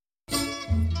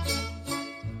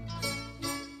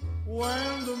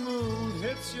When the moon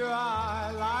hits your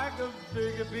eye like a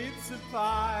big pizza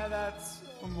pie, that's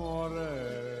amore.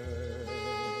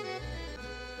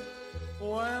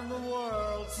 When the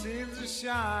world seems to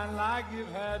shine like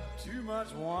you've had too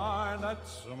much wine,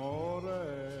 that's amore.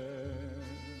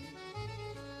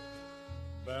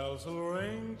 Bells will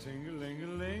ring,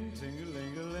 ting-a-ling-a-ling,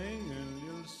 ting-a-ling-a-ling, and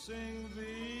you'll sing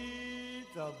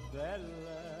Vita Bella.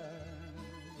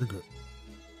 You're good.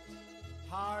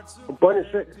 Hearts will Buenos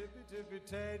play Aires.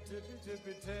 tippy-tippy-tay,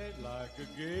 tippy-tippy-tay, like a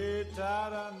gay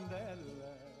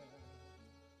tarantella.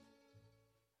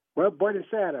 Well,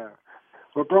 buonasera.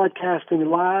 We're broadcasting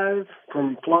live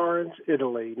from Florence,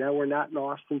 Italy. Now we're not in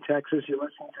Austin, Texas. You're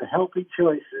listening to Healthy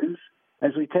Choices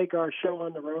as we take our show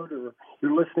on the road, or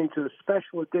you're listening to a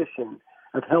special edition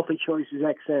of Healthy Choices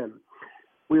XM.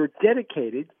 We are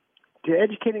dedicated to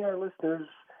educating our listeners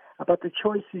about the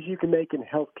choices you can make in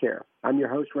healthcare. I'm your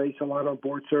host, Ray Solano,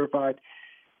 board-certified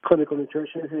clinical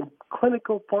nutritionist and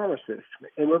clinical pharmacist.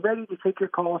 And we're ready to take your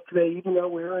calls today, even though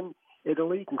we're in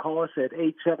Italy. You can call us at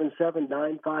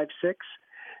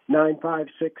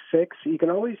 877-956-9566. You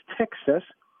can always text us,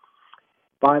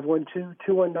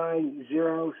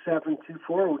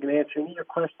 512-219-0724. We can answer any of your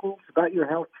questions about your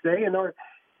health today. And our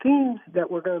theme that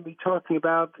we're going to be talking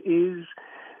about is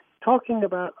talking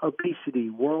about obesity,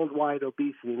 worldwide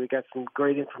obesity. We got some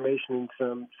great information and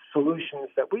some solutions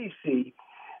that we see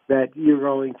that you're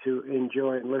going to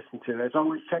enjoy and listen to. As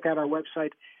always, check out our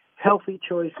website,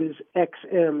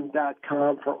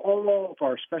 healthychoicesxm.com, for all of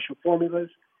our special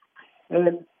formulas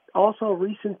and also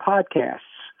recent podcasts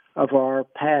of our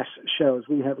past shows.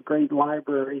 We have a great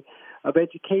library of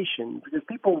education because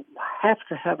people have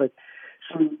to have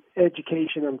some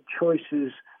education on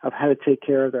choices of how to take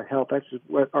care of their health. That's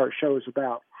what our show is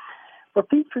about. We're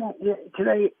featuring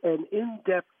today an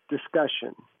in-depth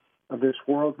discussion of this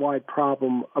worldwide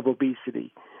problem of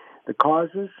obesity, the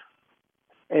causes,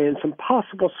 and some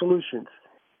possible solutions,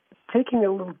 taking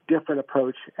a little different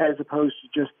approach as opposed to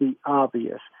just the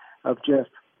obvious of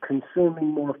just consuming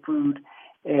more food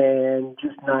and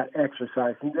just not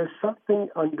exercising. There's something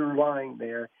underlying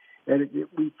there that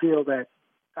we feel that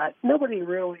nobody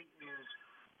really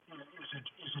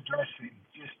is addressing.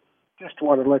 Just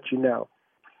want to let you know.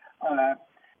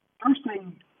 First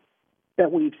thing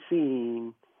that we've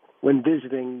seen when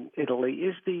visiting Italy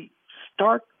is the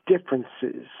stark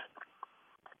differences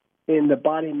in the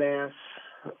body mass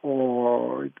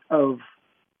of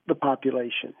the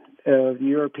population. The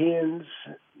Europeans,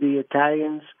 the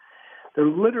Italians, they're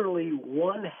literally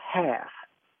one half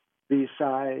the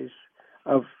size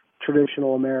of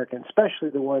traditional Americans,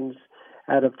 especially the ones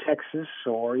out of Texas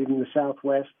or even the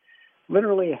Southwest,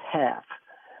 literally half.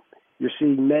 You're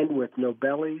seeing men with no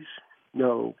bellies,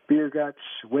 no beer guts,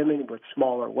 women with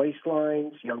smaller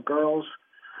waistlines, young girls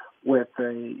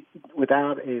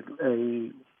without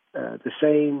the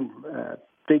same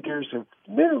figures of.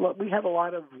 We have a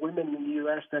lot of women in the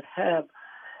U.S. that have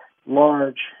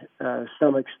large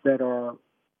stomachs that are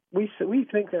we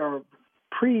think they are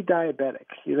pre-diabetic.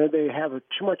 They have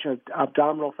too much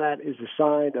abdominal fat is a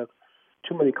sign of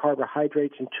too many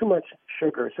carbohydrates and too much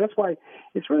sugar. So that's why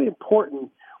it's really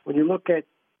important when you look at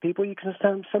people, you can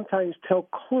sometimes tell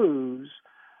clues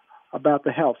about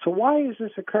the health. So why is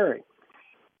this occurring?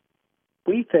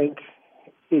 We think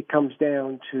it comes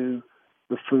down to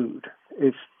the food.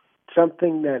 It's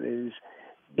something that is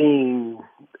being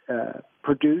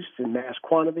produced in mass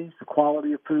quantities, the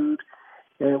quality of food.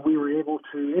 And we were able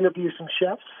to interview some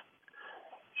chefs.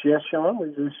 Yes, Sean,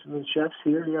 there's some chefs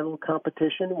here. You got a little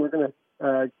competition. We're going to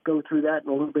go through that in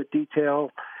a little bit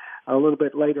detail a little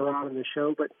bit later on in the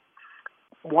show. But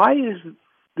why is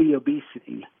the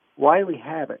obesity? Why do we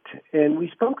have it? And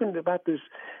we've spoken about this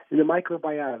in the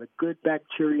microbiota, the good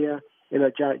bacteria in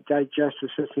our digestive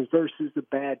systems versus the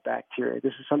bad bacteria.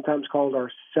 This is sometimes called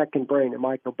our second brain, the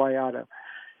microbiota.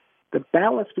 The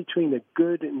balance between the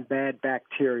good and bad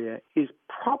bacteria is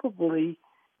probably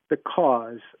the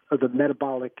cause of the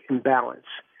metabolic imbalance.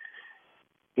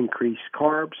 Increased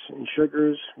carbs and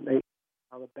sugars, the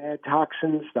bad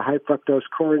toxins, the high fructose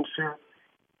corn syrup,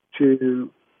 to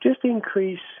just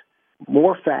increase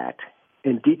more fat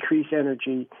and decrease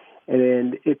energy,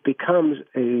 and it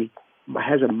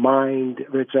has a mind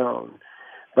of its own.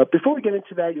 But before we get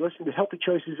into that, you listen to Healthy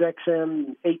Choices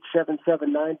XM,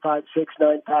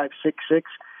 877-956-9566.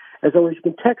 As always, you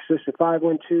can text us at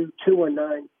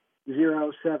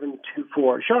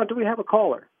 512-219-0724. Sean, do we have a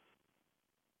caller?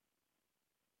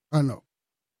 No.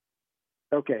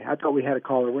 Okay, I thought we had a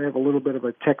caller. We have a little bit of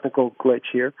a technical glitch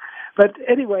here. But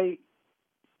anyway,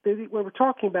 when we're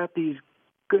talking about these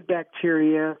good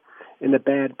bacteria and the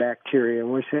bad bacteria,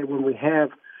 and we say when we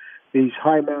have these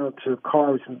high amounts of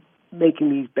carbs making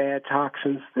these bad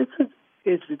toxins.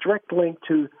 It's a direct link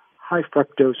to high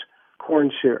fructose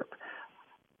corn syrup,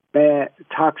 bad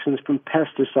toxins from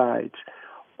pesticides,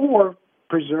 or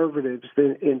preservatives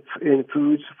in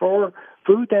foods, for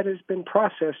food that has been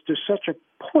processed to such a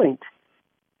point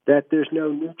that there's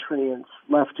no nutrients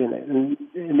left in it. And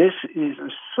this is a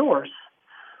source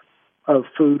of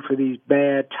food for these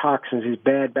bad toxins, these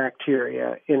bad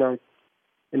bacteria in our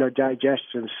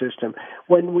digestive system.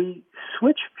 When we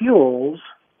switch fuels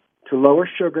to lower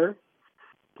sugar,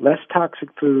 less toxic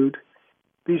food,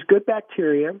 these good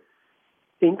bacteria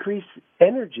increase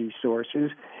energy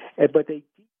sources, but they decrease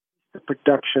the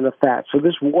production of fat. So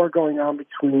this war going on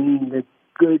between the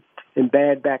good and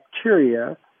bad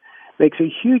bacteria makes a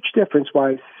huge difference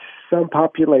why some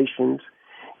populations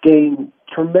gain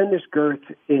tremendous girth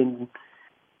in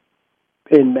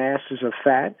masses of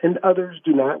fat and others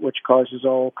do not, which causes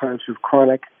all kinds of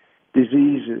chronic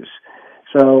diseases.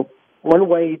 So one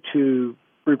way to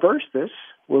reverse this,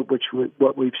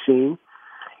 what we've seen,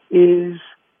 is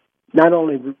not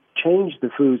only change the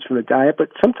foods from the diet,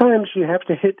 but sometimes you have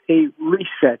to hit a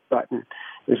reset button.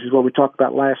 This is what we talked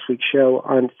about last week's show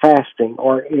on fasting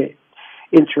or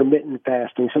intermittent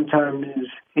fasting. Sometimes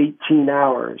 18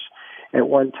 hours at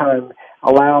one time.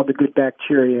 Allow the good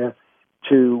bacteria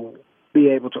to be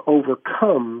able to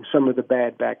overcome some of the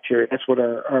bad bacteria. That's what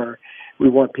we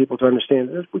want people to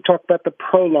understand. We talked about the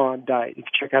Prolon diet. You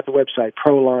can check out the website,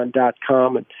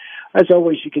 prolon.com. And as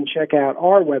always, you can check out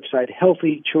our website,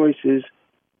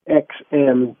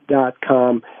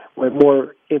 healthychoicesxm.com, with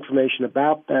more information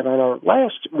about that on our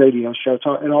last radio show,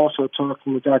 and also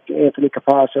talking with Dr. Anthony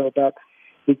Capasso about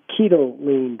the keto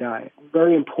lean diet.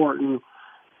 Very important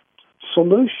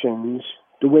solutions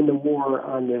to win the war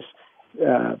on this,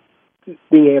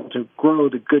 being able to grow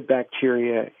the good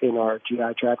bacteria in our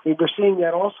GI tract. And we're seeing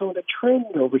that also the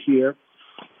trend over here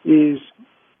is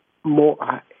more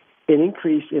an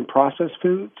increase in processed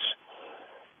foods,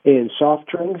 in soft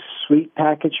drinks, sweet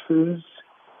packaged foods.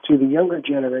 To the younger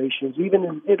generations, even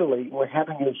in Italy, we're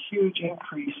having a huge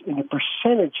increase in the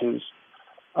percentages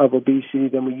of obesity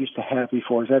than we used to have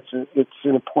before. It's an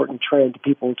important trend to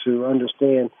people to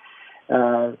understand.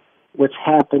 What's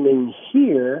happening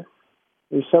here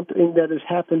is something that has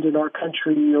happened in our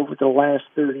country over the last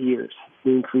 30 years.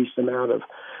 The increased amount of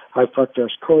high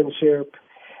fructose corn syrup,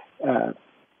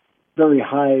 very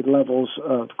high levels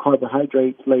of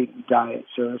carbohydrate-laden diet.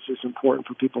 So this is important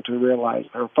for people to realize.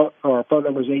 Our phone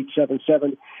number is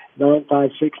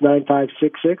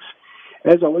 877-956-9566.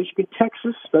 As always, you can text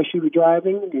us, especially if you're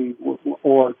driving,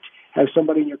 or have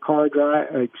somebody in your car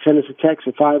send us a text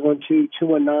at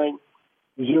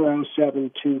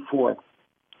 512-219-0724.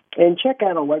 And check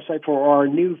out our website for our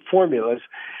new formulas,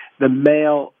 the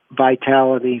Male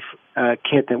Vitality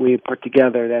kit that we put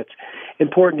together. That's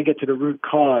important to get to the root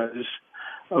cause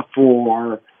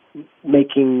for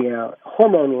making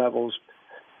hormone levels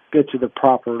get to the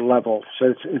proper level. So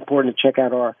it's important to check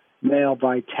out our Male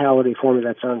Vitality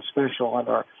formula that's on special on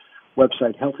our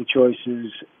website, Healthy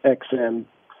Choices XM.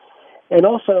 And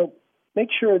also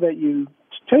make sure that you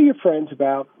tell your friends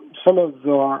about some of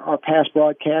our past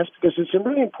broadcasts, because it's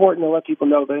really important to let people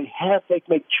know they can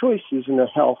make choices in their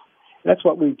health. That's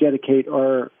what we dedicate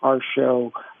our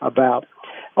show about.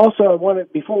 Also, I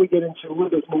wanted, before we get into a little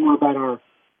bit more about our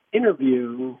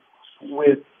interview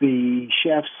with the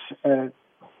chefs at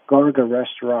Garga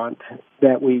restaurant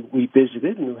that we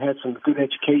visited and who had some good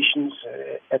educations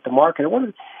at the market, I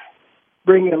wanted to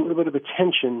bring a little bit of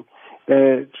attention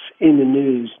that's in the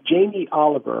news. Jamie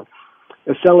Oliver,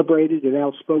 a celebrated and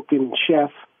outspoken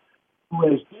chef who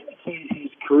has dedicated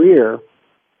his career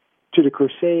to the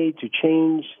crusade to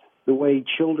change the way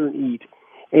children eat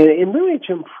and really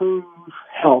to improve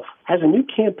health, has a new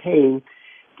campaign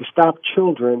to stop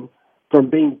children from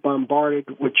being bombarded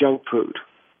with junk food.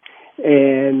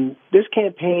 And this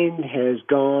campaign has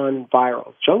gone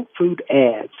viral. Junk food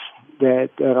ads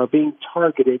that are being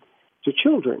targeted to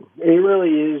children. It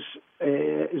really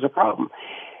is a problem.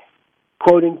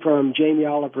 Quoting from Jamie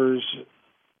Oliver's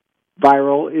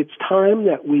viral, "It's time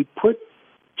that we put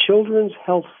children's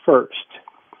health first."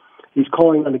 He's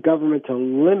calling on the government to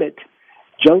limit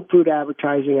junk food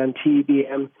advertising on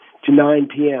TBM to 9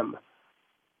 p.m.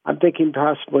 I'm thinking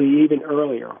possibly even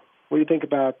earlier. What do you think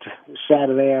about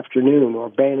Saturday afternoon or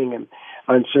banning them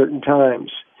on certain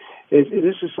times?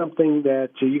 This is something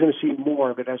that you're going to see more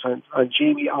of it as on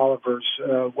Jamie Oliver's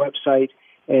website,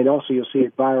 and also you'll see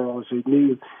it viral as a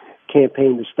new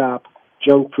campaign to stop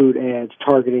junk food ads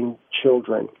targeting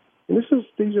children. And these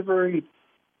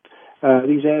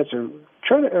ads are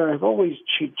have always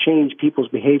changed people's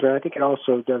behavior. I think it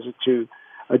also does it to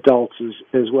adults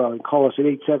as well. And call us at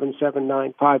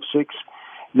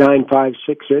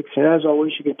 877-956-9566. And as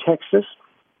always, you can text us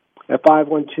at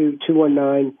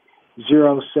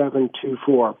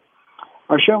 512-219-0724.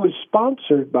 Our show is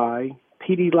sponsored by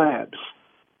PD Labs,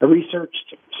 a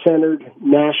research-centered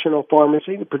national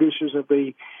pharmacy, the producers of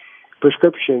the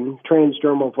prescription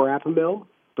transdermal verapamil,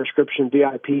 prescription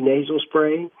VIP nasal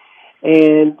spray,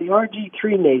 and the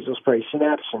RG3 nasal spray,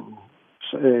 Synapsin,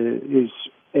 is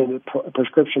a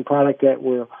prescription product that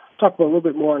we'll talk about a little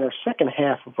bit more in our second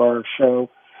half of our show,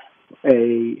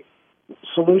 a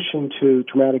solution to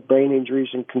traumatic brain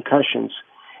injuries and concussions,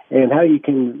 and how you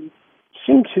can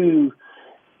seem to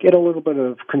get a little bit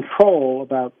of control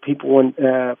about people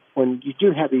when you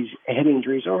do have these head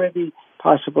injuries, or maybe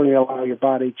possibly allow your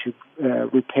body to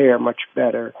repair much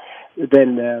better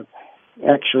than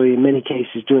actually, in many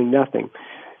cases, doing nothing.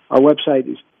 Our website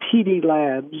is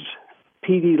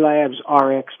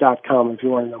pdlabsrx.com if you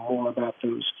want to know more about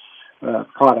those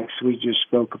products we just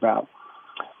spoke about.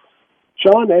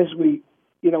 John,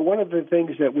 one of the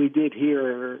things that we did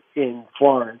here in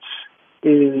Florence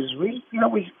is we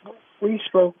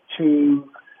spoke to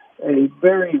a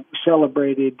very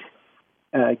celebrated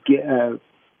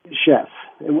chef,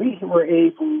 and we were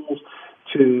able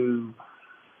to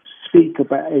speak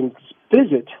about and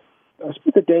spend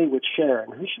a day with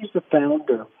Sharon. She's the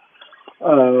founder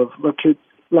of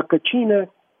La Cucina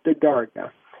di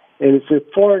Garga, and it's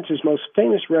Florence's most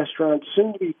famous restaurant,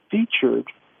 soon to be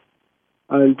featured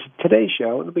on today's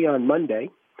show. It'll be on Monday.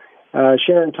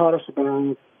 Sharon taught us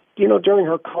about, during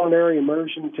her culinary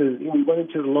immersion, we went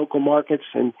into the local markets,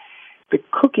 and the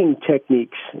cooking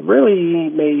techniques really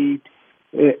made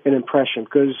an impression,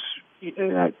 because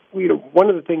one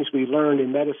of the things we learned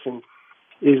in medicine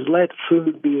is let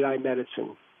food be thy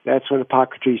medicine. That's when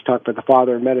Hippocrates talked about the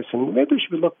father of medicine. Maybe we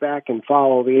should look back and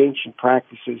follow the ancient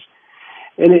practices.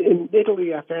 And in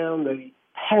Italy, I found a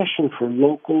passion for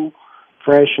local,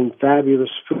 fresh, and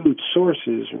fabulous food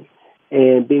sources,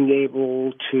 and being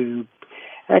able to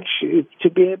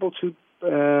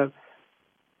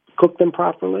cook them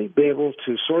properly, be able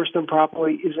to source them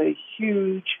properly, is a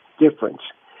huge difference.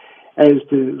 As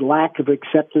the lack of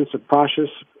acceptance of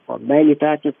processed or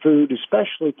manufactured food,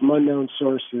 especially from unknown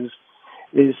sources,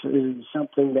 is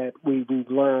something that we've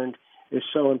learned is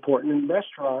so important. And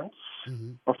restaurants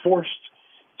are forced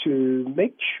to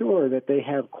make sure that they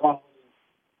have quality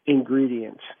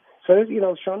ingredients. So,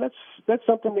 Sean, that's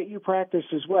something that you practice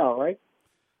as well, right?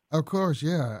 Of course,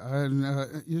 yeah. And,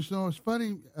 it's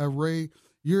funny, Ray,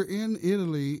 you're in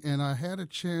Italy, and I had a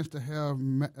chance to have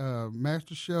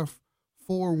Master Chef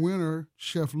 4 winner,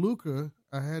 Chef Luca.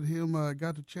 I had him,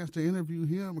 got the chance to interview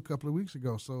him a couple of weeks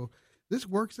ago. So this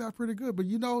works out pretty good. But,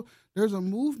 there's a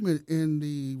movement in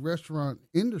the restaurant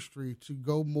industry to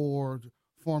go more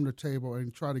farm to table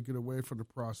and try to get away from the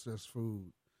processed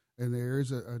food. And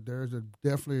there's a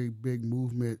definitely big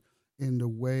movement in the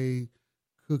way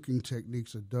cooking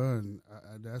techniques are done.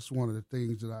 That's one of the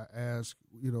things that I ask,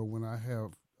 when I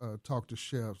have talked to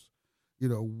chefs,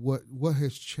 what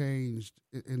has changed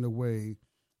in the way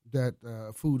that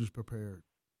food is prepared?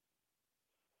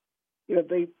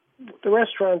 The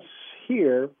restaurants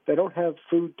here, they don't have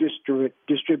food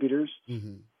distributors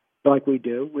like we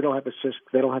do. We don't have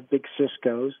they don't have big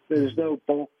Sysco's. There's no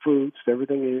bulk foods.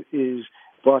 Everything is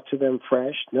brought to them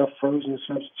fresh. No frozen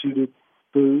substituted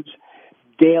foods.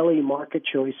 Daily market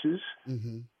choices.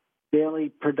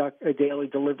 Daily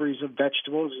deliveries of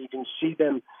vegetables. You can see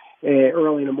them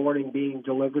early in the morning being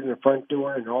delivered in the front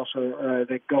door, and also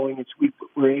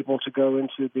we're able to go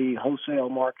into the wholesale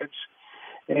markets,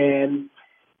 and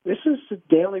this is the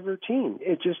daily routine.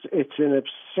 It's an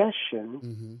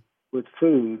obsession with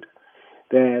food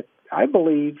that I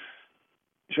believe,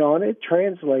 Sean, it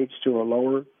translates to a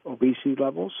lower obesity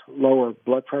levels, lower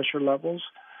blood pressure levels,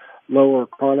 lower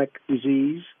chronic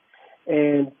disease,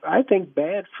 and I think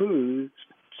bad food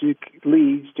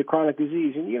leads to chronic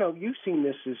disease. And you've seen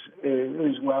this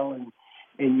as well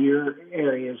in your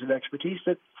areas of expertise,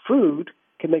 that food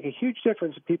can make a huge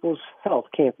difference in people's health,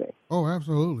 can't they? Oh,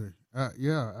 absolutely.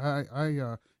 Yeah,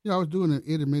 I was doing an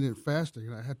intermittent fasting,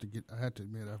 and I had to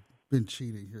admit I've been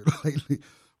cheating here lately.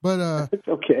 But it's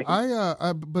okay.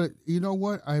 But you know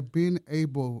what? I have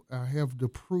the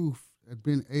proof. I've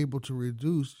been able to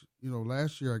reduce.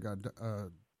 Last year I got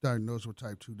diagnosed with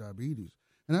type 2 diabetes,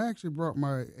 and I actually brought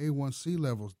my A1C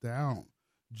levels down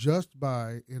just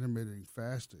by intermittent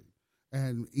fasting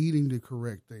and eating the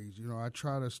correct things. I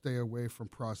try to stay away from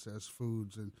processed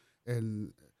foods,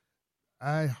 and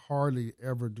I hardly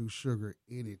ever do sugar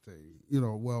anything.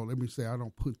 Well, let me say I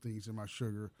don't put things in my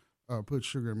sugar, put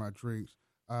sugar in my drinks.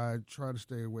 I try to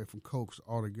stay away from Cokes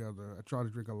altogether. I try to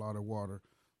drink a lot of water.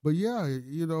 But yeah,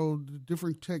 the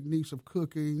different techniques of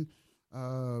cooking,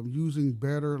 using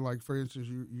better, like for instance,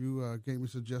 you gave me a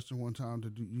suggestion one time to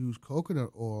use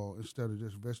coconut oil instead of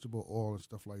just vegetable oil and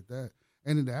stuff like that.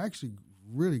 And it actually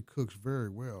really cooks very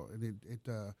well. And it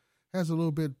has a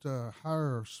little bit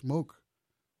higher smoke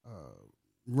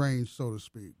range, so to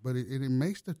speak. But it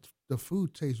makes the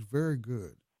food taste very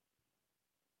good.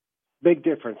 Big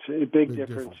difference. A big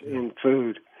difference yeah. in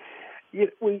food.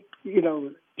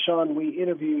 Sean, we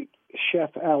interviewed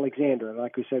Chef Alexander.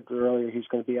 Like we said earlier, he's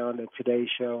going to be on the Today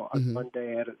Show on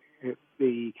Monday at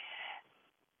the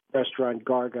restaurant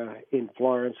Garga in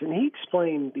Florence, and he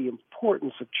explained the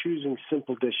importance of choosing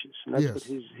simple dishes, and that's what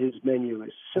his menu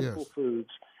is: simple foods.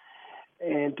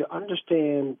 And to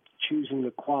understand choosing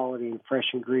the quality and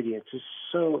fresh ingredients is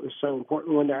so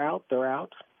important. When they're out, they're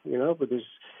out. But this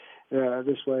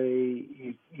way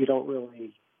you don't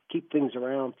really keep things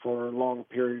around for long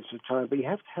periods of time. But you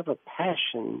have to have a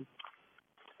passion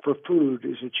for food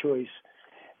as a choice,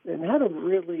 and how to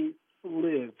really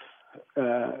live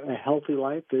a healthy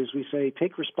life. As we say,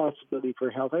 take responsibility for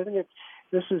health. I think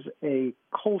this is a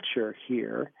culture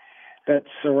here that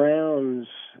surrounds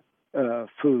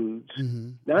foods,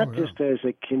 not just as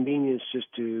a convenience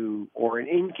or an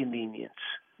inconvenience.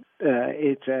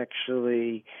 It's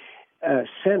actually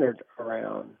centered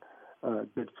around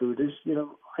good food.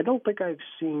 I don't think I've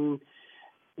seen,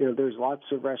 there's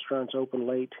lots of restaurants open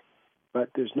late, but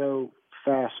there's no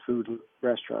fast food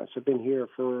restaurants. I've been here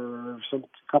for some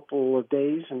couple of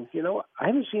days, and I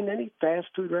haven't seen any fast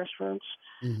food restaurants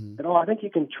at all. I think you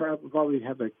can probably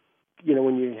have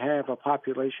when you have a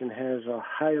population has a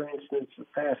higher incidence of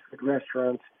fast food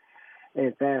restaurants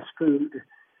and fast food,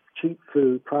 cheap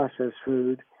food, processed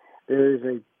food, there is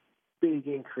a big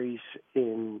increase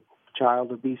in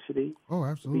child obesity. Oh,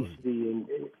 absolutely. Obesity, and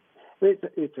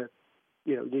it's a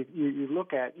you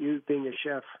look at, you being a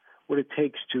chef, what it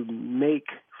takes to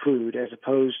make food as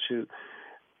opposed to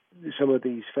some of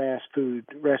these fast food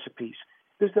recipes.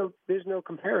 There's no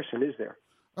comparison, is there?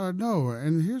 No,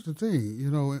 and here's the thing,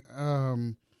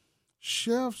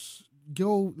 chefs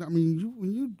go. I mean,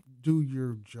 when you do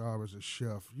your job as a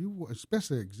chef,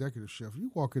 especially executive chef, you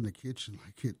walk in the kitchen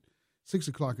like at 6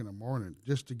 o'clock in the morning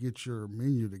just to get your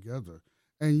menu together,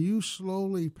 and you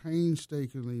slowly,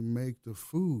 painstakingly make the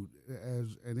food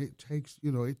and it takes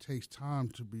time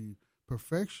to be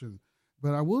perfection.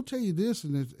 But I will tell you this,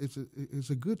 and it's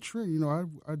a good trend. I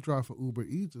drive for Uber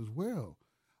Eats as well.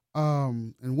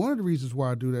 And one of the reasons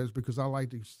why I do that is because I like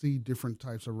to see different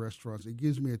types of restaurants. It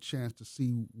gives me a chance to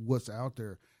see what's out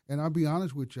there. And I'll be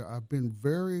honest with you, I've been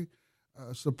very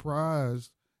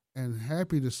surprised and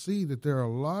happy to see that there are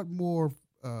a lot more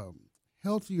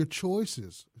healthier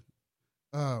choices.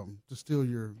 To steal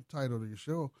your title to your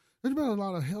show, there's been a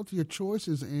lot of healthier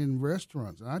choices in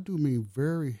restaurants, and I do mean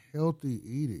very healthy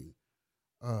eating.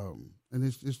 And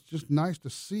it's just nice to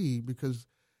see because,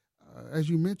 as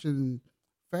you mentioned,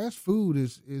 fast food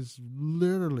is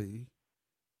literally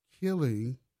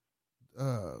killing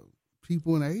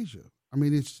people in Asia. I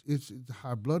mean, it's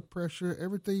high blood pressure,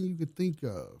 everything you could think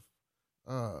of.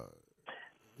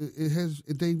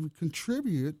 They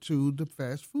contribute to the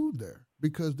fast food there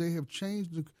because they have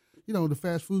changed the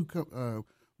fast food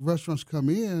restaurants come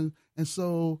in, and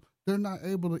so they're not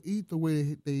able to eat the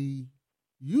way they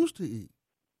used to eat.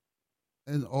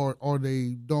 And or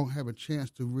they don't have a chance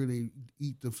to really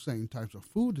eat the same types of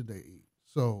food that they eat.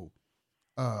 So,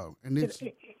 and it's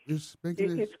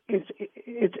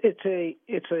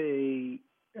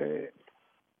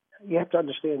you have to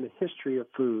understand the history of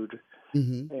food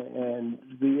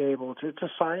and be able to. It's a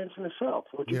science in itself.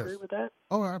 Would you agree with that?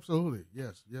 Oh, absolutely.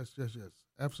 Yes,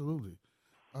 absolutely.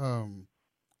 And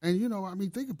I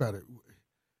mean, think about it.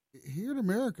 Here in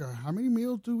America, how many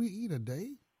meals do we eat a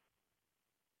day?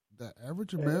 The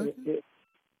average American?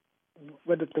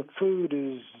 But if the food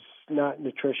is not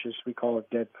nutritious, we call it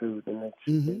dead food, and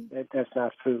that's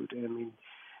not food. I mean,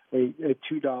 a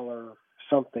 $2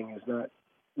 something is not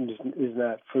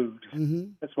food.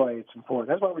 That's why it's important.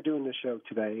 That's why we're doing this show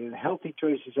today. Healthy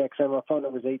Choices XM. Our phone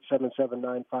number is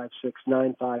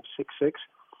 877-956-9566.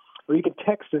 Or you can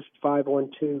text us at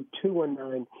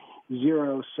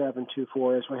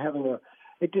 512-219-0724 as we're having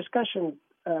a discussion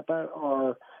about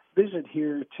our visit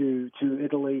here to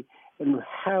Italy and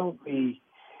how the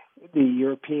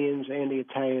Europeans and the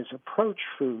Italians approach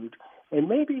food, and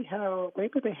maybe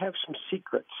they have some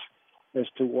secrets as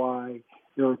to why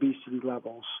their obesity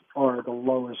levels are the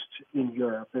lowest in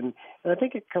Europe. And I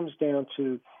think it comes down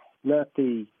to not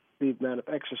the amount of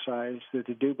exercise that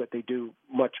they do, but they do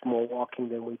much more walking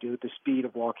than we do. The speed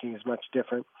of walking is much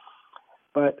different.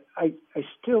 But I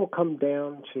still come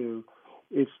down to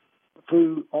it's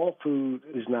food. All food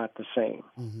is not the same,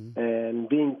 and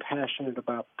being passionate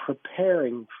about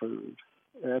preparing food.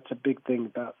 That's a big thing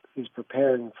about is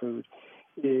preparing food.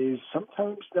 Is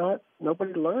sometimes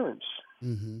nobody learns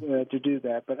to do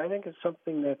that, but I think it's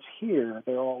something that's here.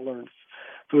 They all learn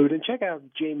food, and check out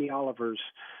Jamie Oliver's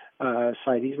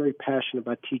site. He's very passionate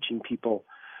about teaching people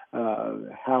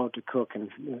how to cook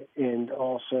and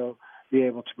also be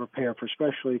able to prepare,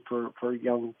 especially for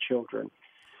young children.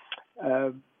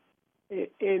 And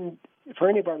for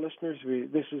any of our listeners,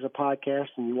 this is a podcast,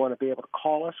 and you want to be able to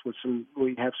call us with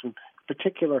we have some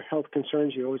particular health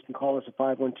concerns. You always can call us at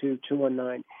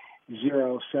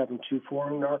 512-219-0724,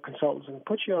 and our consultants can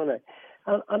put you on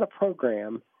a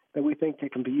program that we think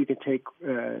that you can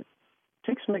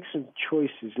make some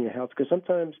choices in your health. Because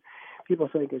sometimes people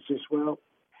think it's just, well,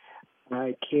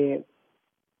 I can't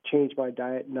change my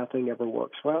diet, nothing ever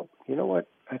works. Well, you know what?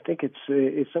 I think it's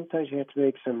sometimes you have to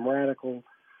make some radical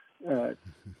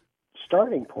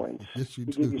starting points to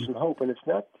give you some hope, and it's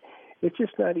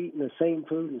just not eating the same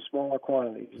food in smaller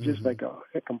quantities. It's just like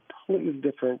a completely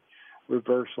different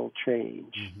reversal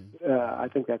change. I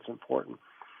think that's important.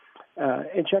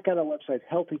 And check out our website,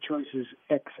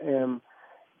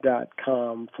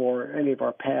 healthychoicesxm.com, for any of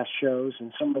our past shows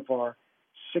and some of our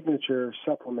signature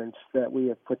supplements that we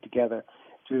have put together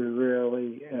to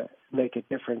really make a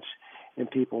difference in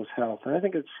people's health. And I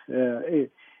think it's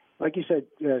like you said,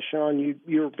 Sean,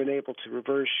 you've been able to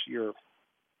reverse your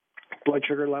blood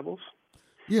sugar levels.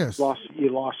 Yes. You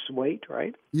lost weight,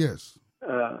 right? Yes.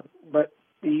 But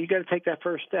you got to take that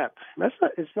first step.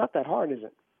 It's not that hard, is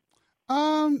it?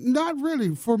 Not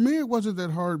really. For me, it wasn't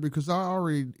that hard because I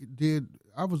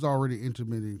was already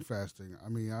intermittent fasting. I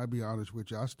mean, I'll be honest with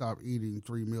you. I stopped eating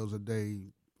 3 meals a day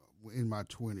in my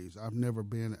 20s. I've never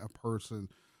been a person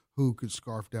who could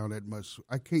scarf down that much.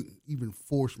 I can't even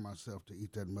force myself to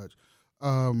eat that much.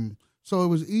 So it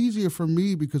was easier for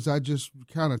me because I just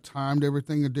kind of timed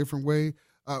everything a different way.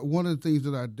 One of the things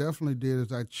that I definitely did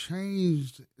is I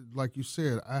changed, like you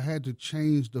said, I had to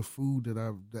change the food that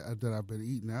I've been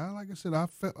eating. Now, like I said,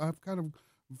 I've kind of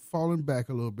fallen back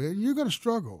a little bit. You're going to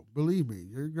struggle, believe me.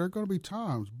 There are going to be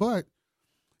times, but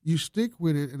you stick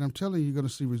with it, and I'm telling you, you're going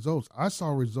to see results. I saw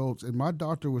results, and my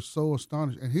doctor was so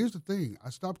astonished. And here's the thing. I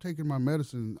stopped taking my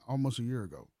medicine almost a year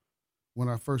ago when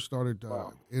I first started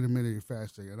intermittent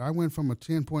fasting. And I went from a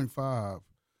 10.5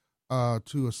 to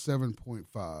a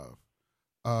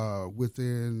 7.5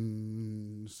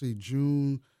 within,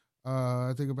 June,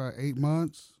 I think about 8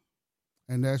 months.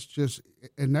 And that's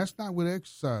not with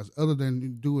exercise, other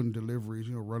than doing deliveries,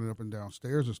 running up and down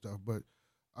stairs and stuff. But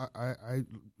I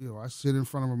sit in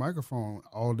front of a microphone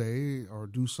all day or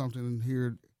do something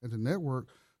here at the network.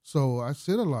 So I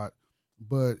sit a lot,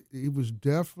 but it was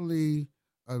definitely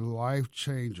a life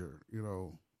changer.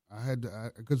 I had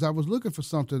to, because I was looking for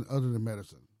something other than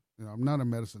medicine. I'm not a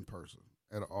medicine person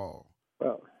at all.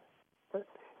 Well,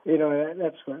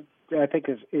 that's what I think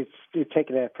it's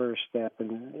taking that first step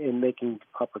in making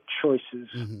proper choices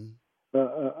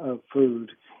of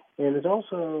food. And it's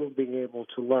also being able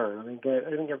to learn. I think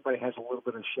everybody has a little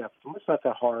bit of chef. It's not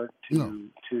that hard to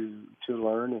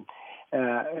learn,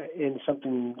 and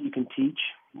something you can teach.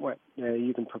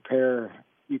 You can prepare.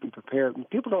 You can prepare.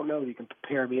 People don't know that you can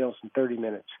prepare meals in 30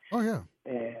 minutes. Oh yeah,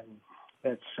 and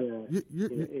that's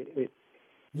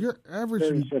your average.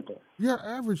 Very simple. Your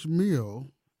average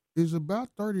meal is about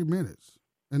 30 minutes,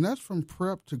 and that's from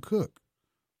prep to cook.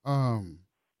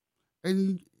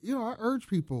 And I urge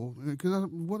people, because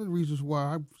one of the reasons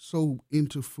why I'm so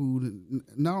into food, and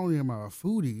not only am I a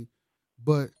foodie,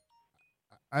 but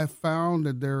I found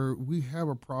that we have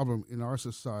a problem in our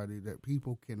society that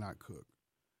people cannot cook.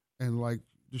 And like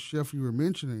the chef you were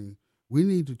mentioning, we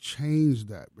need to change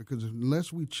that, because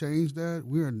unless we change that,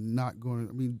 we are not going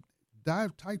to,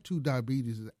 type 2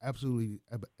 diabetes is absolutely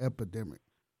an epidemic.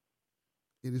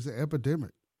 It is an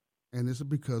epidemic. And it's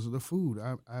because of the food.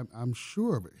 I'm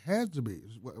sure of it. It has to be.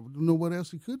 I don't know what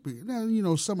else it could be.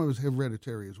 Now, some of it's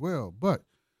hereditary as well. But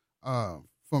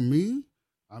for me,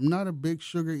 I'm not a big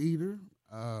sugar eater.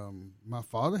 My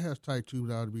father has type 2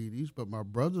 diabetes, but my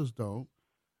brothers don't.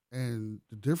 And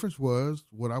the difference was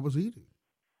what I was eating.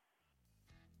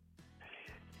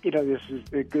 This is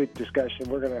a good discussion.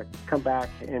 We're going to come back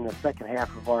in the second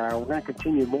half of our hour. We're going to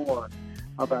continue more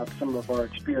about some of our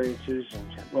experiences and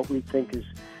what we think is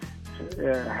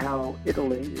how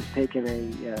Italy is taking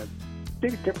a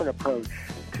different approach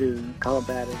to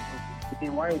combating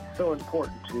and why it's so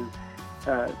important to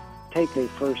take a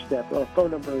first step. Our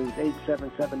phone number is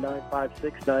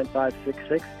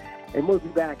 877-956-9566, and we'll be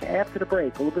back after the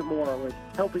break a little bit more with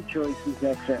Healthy Choices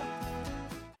XM.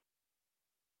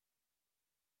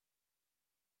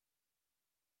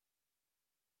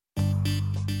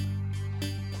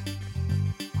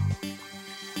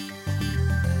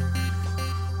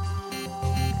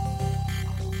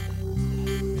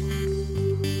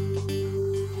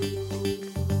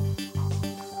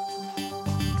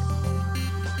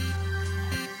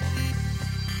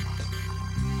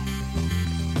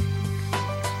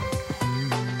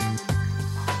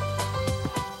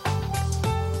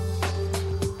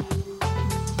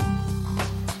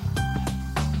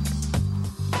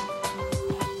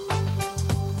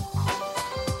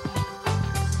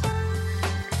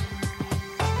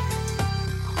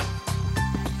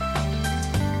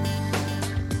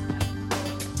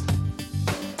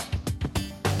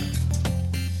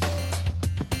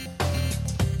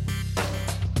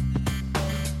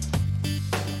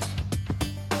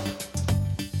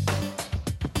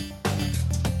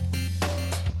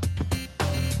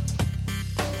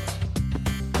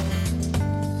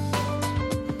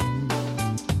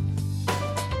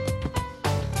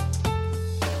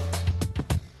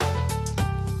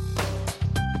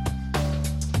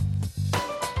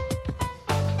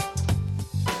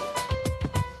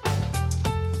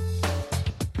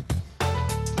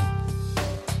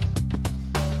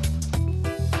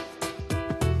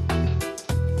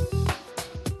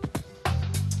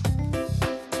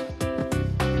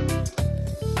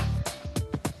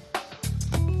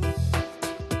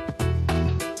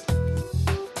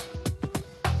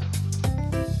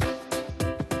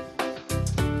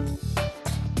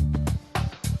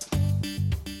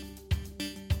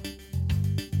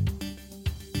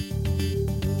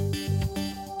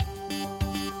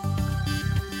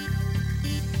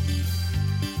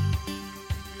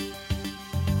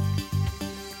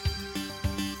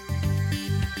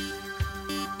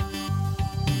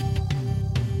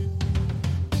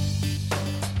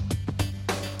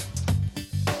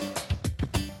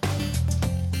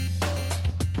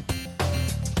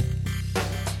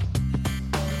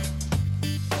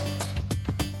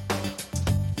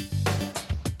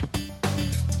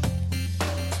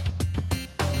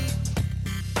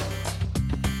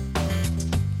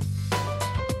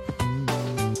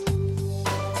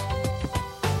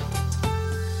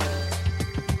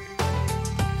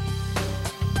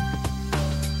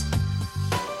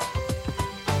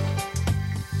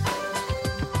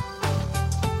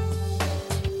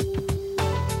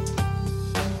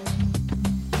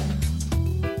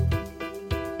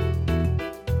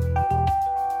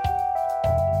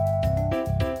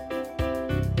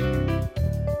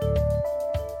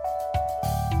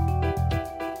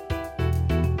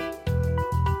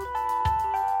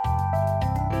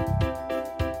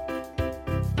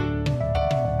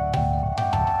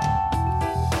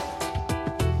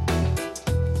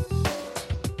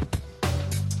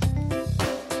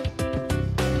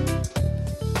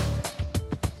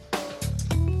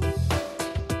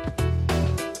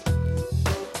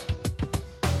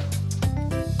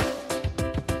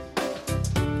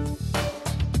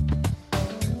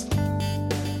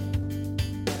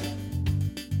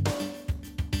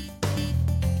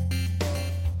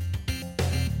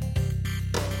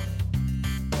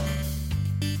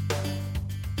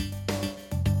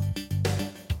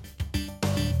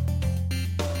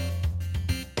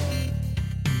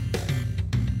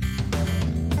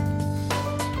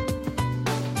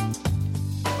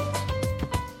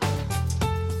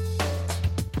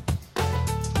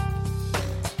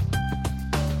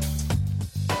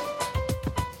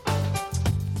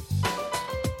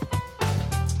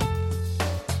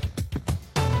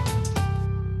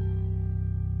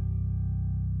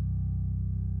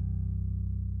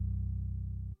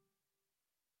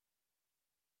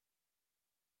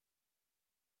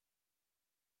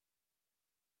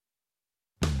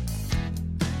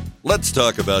 Let's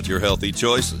talk about your healthy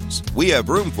choices. We have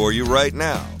room for you right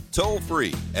now. Toll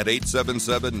free at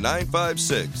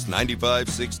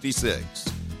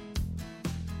 877-956-9566.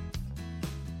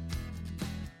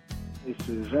 This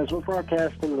is as we're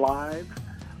broadcasting live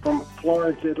from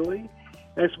Florence, Italy,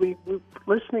 as we're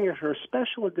listening to our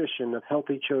special edition of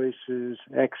Healthy Choices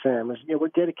XM. As you know, we're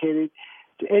dedicated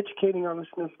to educating our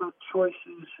listeners about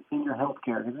choices in your health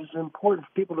care. This is important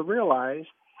for people to realize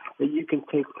that you can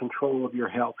take control of your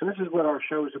health. And this is what our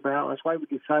show is about. That's why we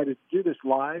decided to do this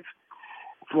live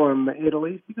from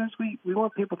Italy, because we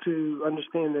want people to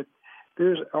understand that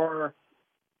there are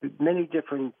many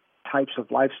different types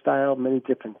of lifestyle, many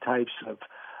different types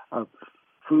of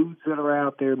foods that are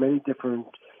out there, many different,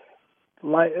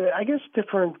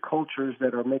 different cultures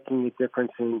that are making a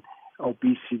difference in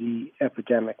obesity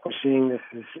epidemic. We're seeing this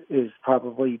is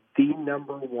probably the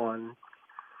number one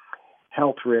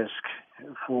health risk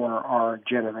for our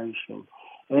generation.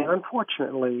 And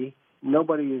unfortunately,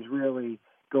 nobody is really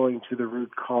going to the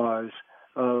root cause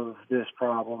of this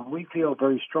problem. We feel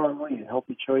very strongly in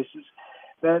Healthy Choices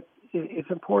that it's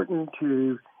important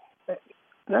to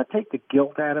not take the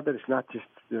guilt out of it. It's not just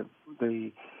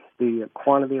the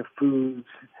quantity of foods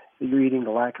that you're eating, the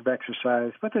lack of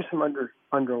exercise, but there's some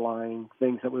underlying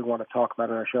things that we want to talk about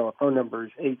on our show. Our phone number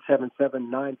is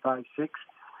 877-956-9566.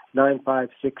 And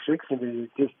if you're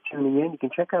just tuning in, you can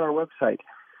check out our website,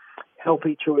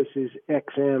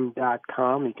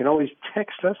 healthychoicesxm.com. You can always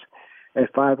text us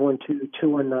at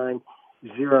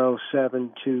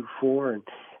 512-219-0724 and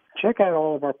check out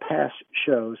all of our past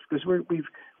shows, because we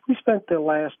spent the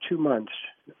last 2 months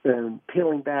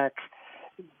peeling back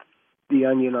the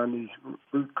onion on these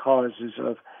root causes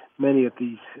of many of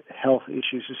these health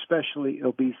issues, especially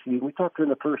obesity. We talked in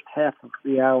the first half of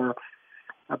the hour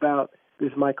about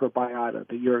this microbiota,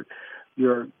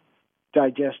 your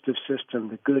digestive system,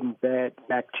 the good and bad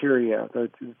bacteria, the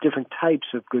different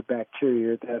types of good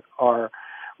bacteria that are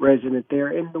resident there,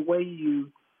 and the way you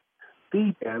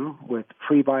feed them with the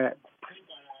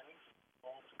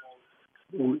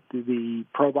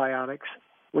probiotics.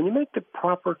 When you make the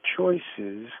proper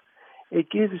choices, it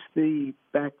gives the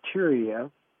bacteria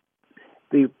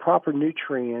the proper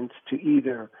nutrients to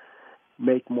either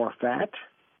make more fat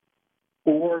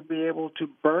or be able to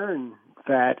burn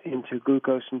fat into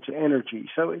glucose, into energy.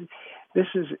 So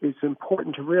it's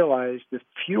important to realize the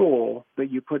fuel that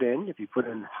you put in. If you put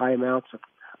in high amounts of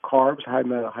carbs, high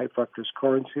amount of high fructose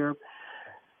corn syrup,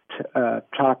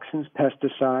 toxins,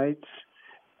 pesticides,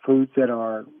 foods that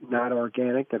are not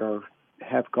organic, that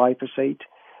have glyphosate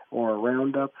or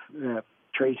Roundup,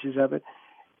 traces of it,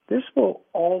 this will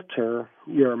alter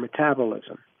your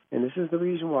metabolism. And this is the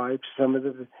reason why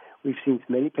we've seen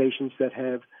many patients that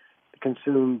have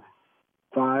consumed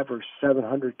 500 or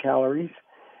 700 calories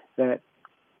that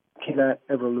cannot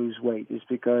ever lose weight, is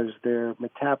because their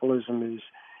metabolism is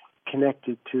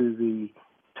connected to the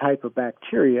type of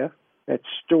bacteria that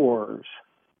stores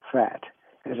fat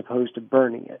as opposed to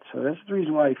burning it. So that's the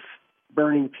reason why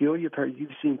burning fuel, you've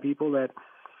seen people that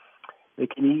they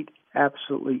can eat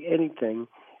absolutely anything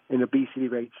and obesity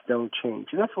rates don't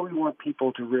change. And that's what we want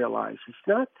people to realize.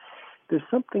 There's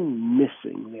something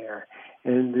missing there.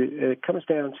 And it comes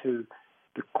down to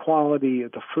the quality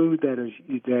of the food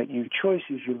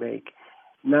choices you make,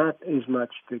 not as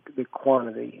much the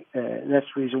quantity. And that's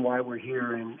the reason why we're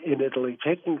here in Italy,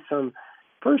 taking some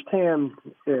firsthand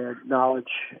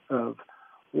knowledge of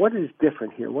what is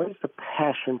different here. What is the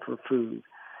passion for food?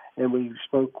 And we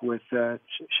spoke with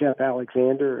Chef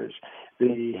Alexander, as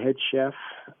the head chef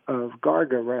of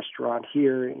Garga restaurant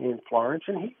here in Florence,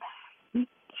 and he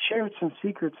shared some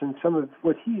secrets and some of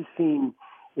what he's seen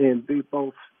in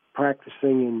both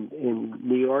practicing in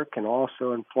New York and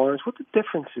also in Florence, what the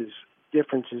differences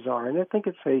are. And I think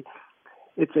it's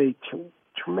a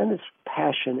tremendous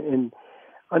passion in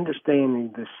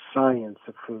understanding the science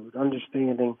of food,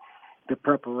 understanding the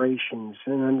preparations,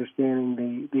 and understanding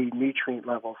the nutrient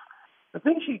levels. The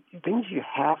things you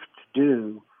have to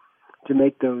do to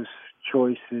make those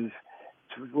choices,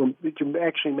 to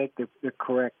actually make the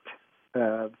correct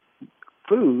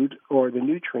food or the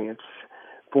nutrients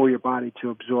for your body to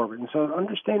absorb it. And so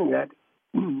understanding that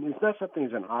it's not something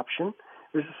as an option.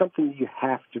 This is something you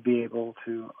have to be able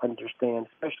to understand,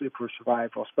 especially for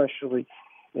survival, especially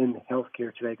in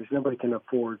healthcare today, because nobody can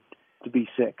afford to be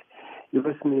sick. You're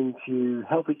listening to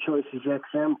Healthy Choices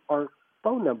XM. Our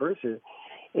phone numbers are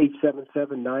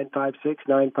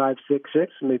 877-956-9566.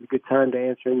 Maybe a good time to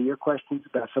answer any of your questions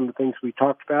about some of the things we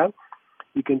talked about.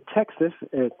 You can text us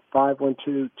at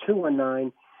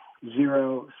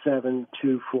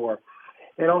 512-219-0724.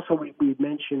 And also, we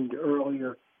mentioned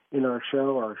earlier in our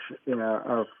show,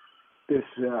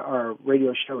 our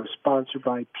radio show is sponsored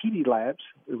by PD Labs,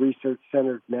 the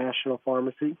research-centered national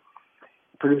pharmacy.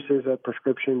 Produces a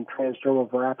prescription transdermal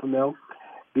verapamil,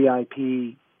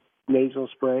 VIP nasal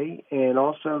spray, and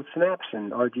also Synapsin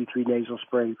RG3 nasal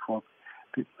spray for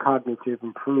cognitive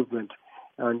improvement.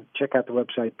 Check out the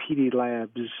website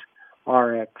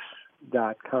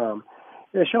pdlabsrx.com.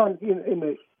 Now, Sean,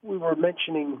 we were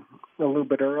mentioning a little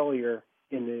bit earlier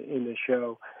in the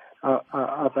show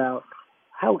about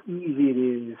how easy it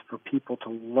is for people to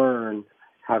learn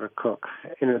how to cook.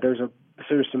 There's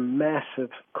some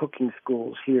massive cooking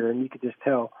schools here, and you could just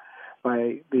tell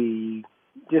by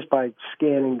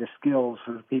scanning the skills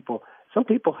of people. Some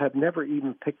people have never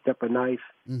even picked up a knife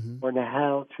or know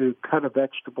how to cut a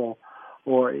vegetable,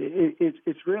 or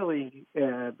it's really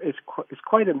it's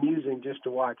quite amusing just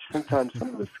to watch. Sometimes some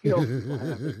of the skills people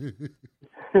have.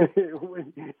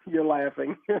 You're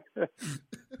laughing.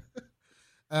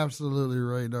 Absolutely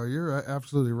right. No, you're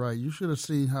absolutely right. You should have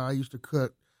seen how I used to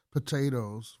cut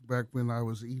potatoes back when I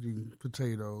was eating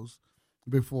potatoes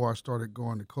before I started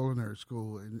going to culinary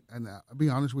school. And I'll be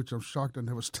honest with you, I'm shocked I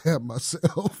never stabbed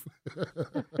myself.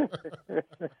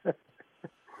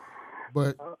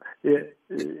 But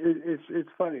it's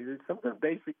funny. It's some of the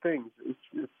basic things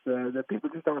that people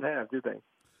just don't have, do they?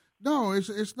 No,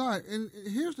 it's not. And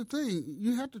here's the thing: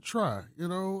 you have to try.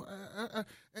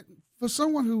 For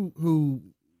someone who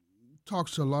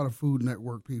talks to a lot of Food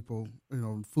Network people,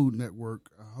 Food Network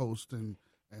hosts and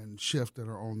chefs that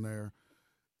are on there,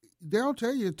 they'll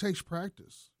tell you it takes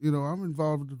practice. I'm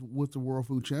involved with the World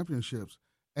Food Championships,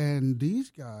 and these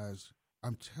guys,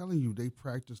 I'm telling you, they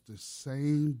practice the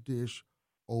same dish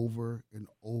over and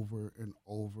over and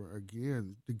over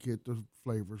again to get the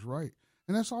flavors right.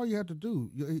 And that's all you have to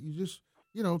do. You just,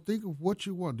 think of what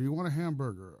you want. Do you want a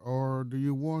hamburger, or do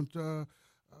you want a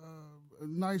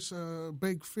nice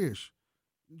baked fish?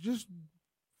 Just,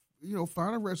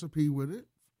 find a recipe with it,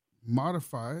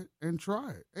 modify it, and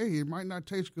try it. Hey, it might not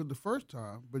taste good the first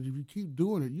time, but if you keep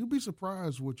doing it, you'll be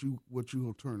surprised what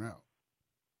you'll turn out.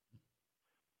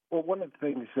 Well, one of the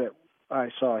things that I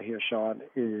saw here, Sean,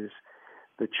 is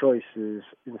the choices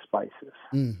in spices.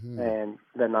 And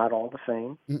they're not all the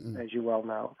same, as you well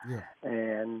know. Yeah.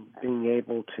 And being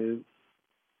able to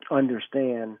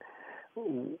understand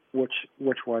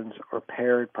which ones are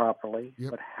paired properly,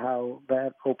 but how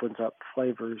that opens up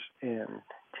flavors and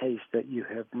taste that you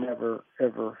have never,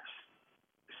 ever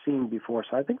seen before.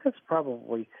 So I think that's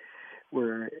probably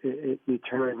where you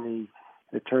turn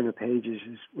the pages,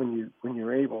 is when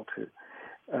you're able to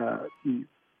you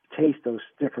taste those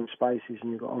different spices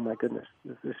and you go, oh my goodness,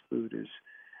 this food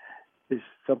is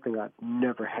something I've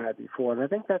never had before. And I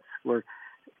think that's where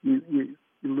you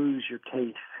lose your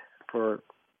taste for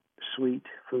sweet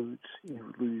foods.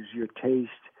 You lose your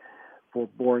taste for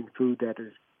boring food that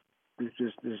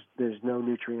there's no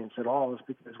nutrients at all. It's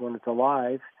because when it's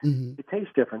alive, it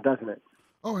tastes different, doesn't it?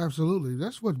 Oh, absolutely.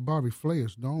 That's what Bobby Flay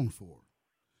is known for.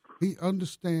 He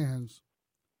understands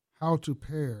how to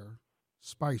pair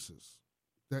spices.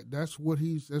 That's why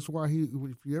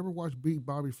if you ever watch Beat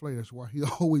Bobby Flay, that's why he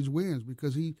always wins,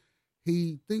 because he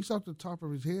thinks off the top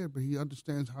of his head, but he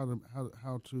understands how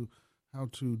to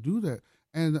do that.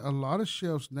 And a lot of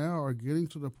chefs now are getting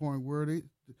to the point where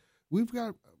we've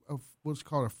got what's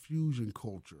called a fusion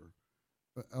culture,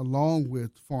 along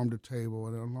with farm to table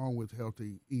and along with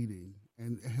healthy eating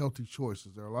and healthy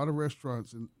choices. There are a lot of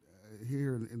restaurants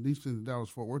here, at least in the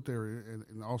Dallas-Fort Worth area,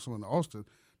 and also in Austin.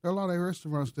 There are a lot of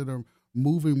restaurants that are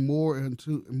moving more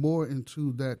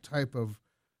into that type of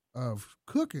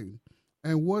cooking,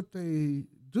 and what they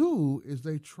do is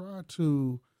they try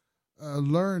to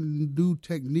learn new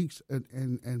techniques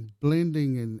and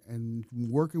blending and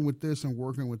working with this and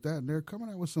working with that, and they're coming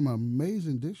out with some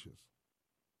amazing dishes.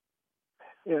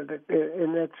 Yeah,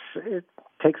 and it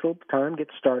takes a little time to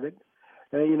get started.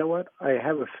 You know what? I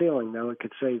have a feeling, though, it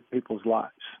could save people's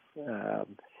lives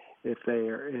if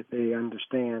they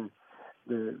understand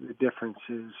the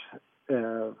differences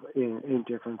in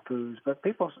different foods. But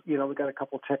people, we got a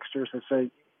couple texters that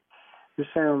say this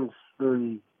sounds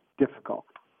very difficult.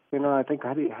 I think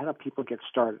how do people get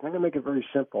started? I'm going to make it very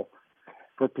simple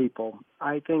for people.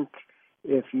 I think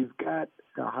if you've got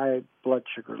high blood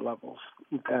sugar levels,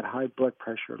 you've got high blood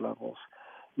pressure levels,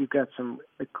 you've got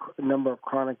a number of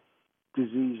chronic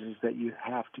diseases that you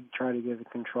have to try to get under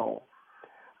control,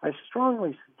 I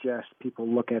strongly suggest people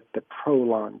look at the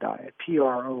Prolon diet,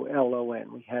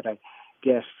 Prolon. We had a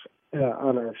guest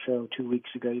on our show 2 weeks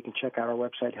ago. You can check out our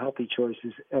website,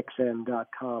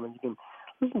 healthychoicesxm.com, and you can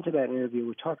listen to that interview.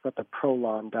 We talked about the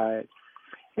Prolon diet,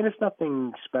 and it's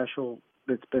nothing special.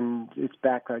 It's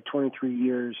backed by 23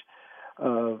 years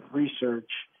of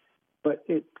research but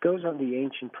it goes on the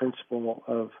ancient principle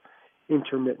of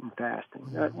intermittent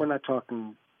fasting. We're not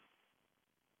talking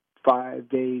 5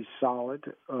 days solid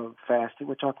of fasting.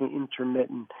 We're talking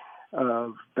intermittent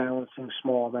of balancing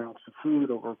small amounts of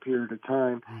food over a period of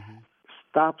time.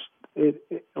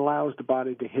 It allows the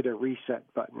body to hit a reset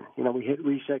button. We hit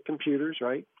reset computers,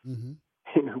 right?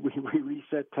 We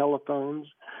reset telephones.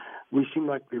 We seem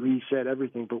like we reset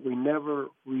everything, but we never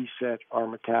reset our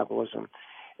metabolism.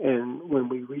 And when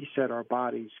we reset our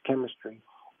body's chemistry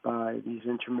by these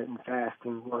intermittent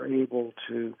fasting, we're able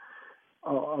to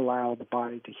allow the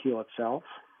body to heal itself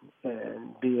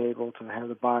and be able to have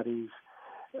the body's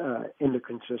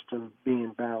endocrine system be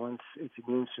in balance, its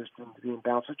immune system to be in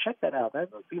balance. So check that out.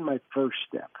 That would be my first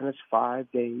step. And it's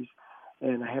 5 days,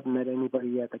 and I haven't met anybody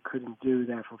yet that couldn't do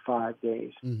that for 5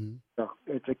 days. So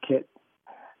it's a kit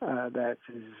that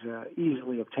is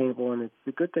easily obtainable, and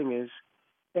the good thing is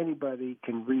anybody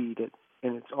can read it,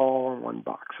 and it's all in one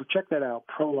box. So check that out,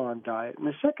 Prolon Diet. And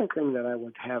the second thing that I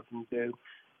would have them do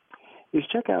is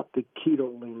check out the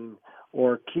Keto-Lean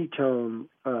or ketone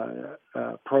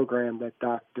program that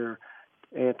Dr.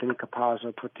 Anthony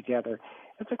Capazzo put together.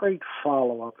 It's a great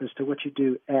follow-up as to what you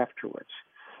do afterwards.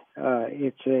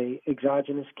 It's a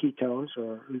exogenous ketones,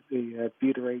 or the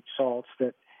butyrate salts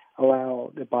that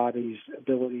allow the body's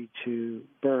ability to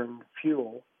burn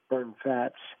fuel, burn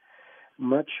fats,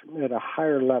 much at a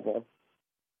higher level,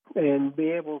 and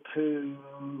be able to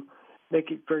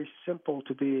make it very simple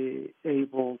to be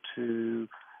able to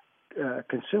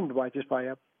consume just by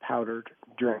a powdered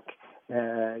drink.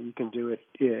 You can do it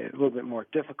a little bit more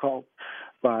difficult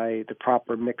by the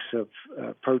proper mix of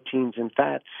proteins and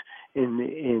fats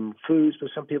in foods,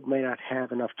 but some people may not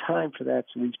have enough time for that.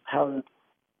 So these powdered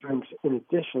drinks, in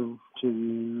addition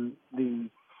to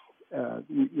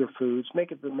your foods,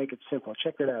 make it simple.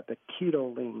 Check that out, the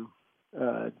Keto-Lean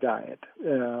diet,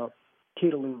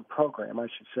 Keto-Lean program, I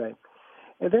should say.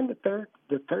 And then the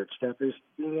third step is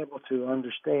being able to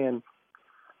understand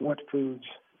what foods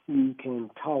you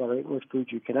can tolerate and what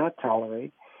foods you cannot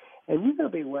tolerate, and you're going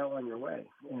to be well on your way.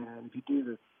 And if you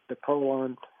do the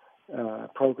Prolon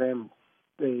program,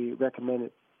 they recommend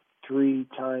it 3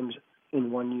 times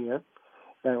in 1 year.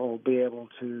 That will be able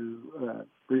to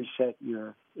reset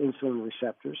your insulin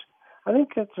receptors. I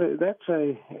think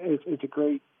it's a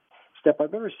great step.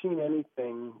 I've never seen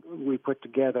anything we put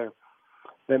together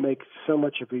that makes so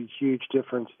much of a huge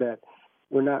difference, that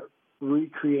we're not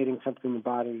recreating something the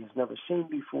body has never seen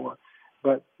before.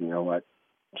 But you know what,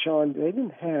 Sean, they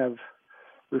didn't have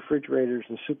refrigerators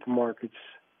in supermarkets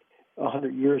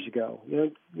 100 years ago.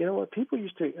 You know what, people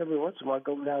used to every once in a while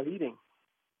go without eating.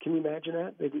 Can you imagine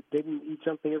that? They didn't eat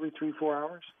something every 3-4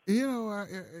 hours?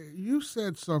 You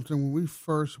said something when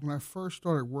I first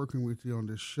started working with you on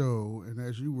this show, and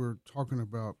as you were talking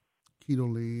about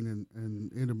Keto-Lean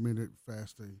and intermittent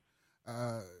fasting,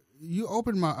 you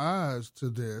opened my eyes to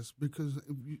this, because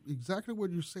exactly what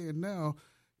you're saying now.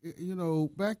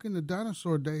 Back in the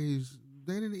dinosaur days,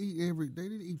 they didn't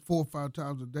eat 4 or 5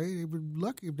 times a day. They were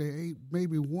lucky if they ate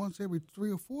maybe once every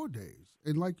 3 or 4 days.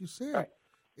 And like you said, right.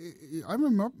 I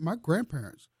remember my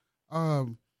grandparents.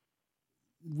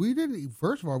 We didn't eat.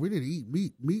 First of all, we didn't eat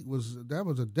meat. Meat was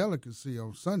a delicacy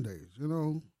on Sundays,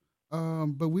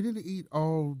 but we didn't eat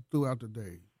all throughout the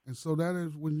day. And so that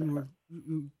is when you were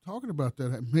talking about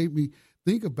that. It made me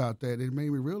think about that. It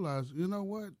made me realize, you know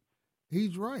what?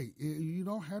 He's right. You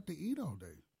don't have to eat all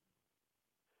day.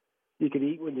 You can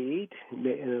eat when you eat.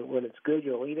 When it's good,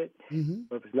 you'll eat it.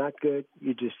 But if it's not good,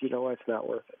 it's not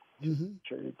worth it.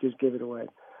 Just give it away.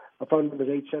 Our phone number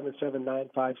is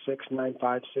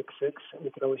 877-956-9566.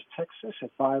 You can always text us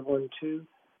at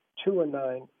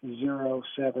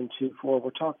 512-219-0724.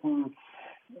 We're talking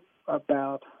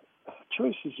about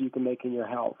choices you can make in your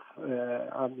health.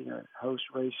 I'm your host,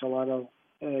 Ray Solano,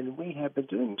 and we have been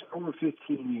doing this for over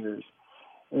 15 years.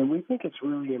 And we think it's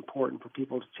really important for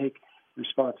people to take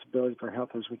responsibility for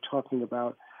health as we're talking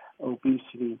about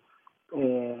obesity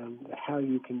and how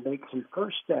you can make some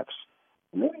first steps.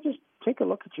 Maybe just take a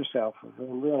look at yourself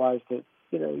and realize that,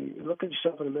 you look at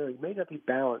yourself in the mirror, you may not be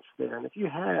balanced there. And if you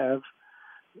have,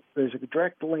 there's a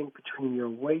direct link between your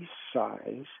waist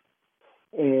size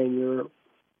and your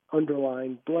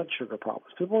underlying blood sugar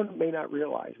problems. People may not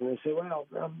realize, and they say, well,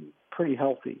 I'm pretty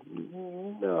healthy.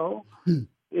 No.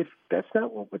 If that's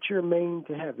not what you're made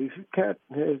to have. If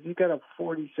you've got a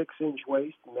 46-inch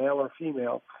waist, male or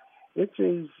female, it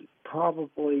is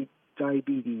probably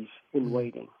diabetes in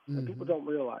waiting. And people don't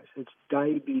realize it's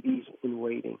diabetes in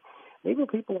waiting. Maybe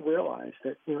people realize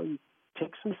that you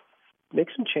make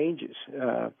some changes.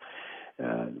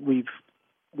 We've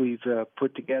we've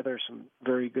put together some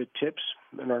very good tips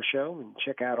in our show, and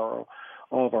check out all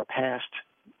of our past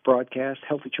broadcasts,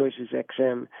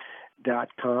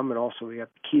 HealthyChoicesXM.com, and also we have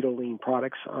Keto Lean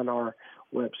products on our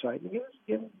website. And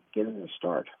get in a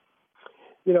start.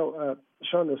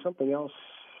 Sean, there's something else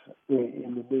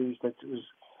in the news that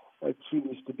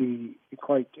seems to be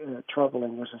quite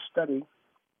troubling. Was a study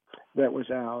that was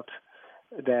out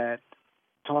that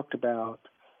talked about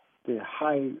the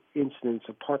high incidence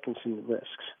of Parkinson's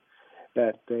risks.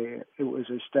 It was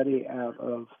a study out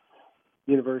of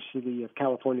University of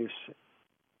California,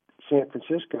 San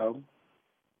Francisco,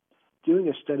 doing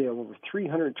a study of over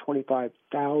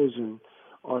 325,000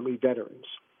 Army veterans.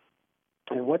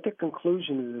 And what the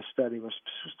conclusion of the study was,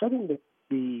 studying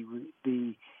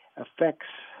the effects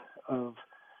of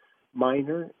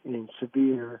minor and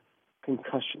severe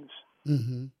concussions.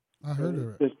 Mm-hmm. I heard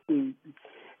of it.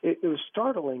 It was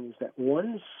startling is that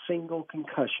one single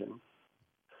concussion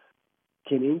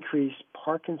can increase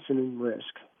Parkinson's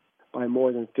risk by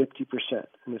more than 50%.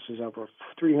 And this is over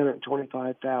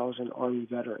 325,000 Army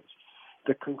veterans.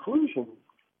 The conclusion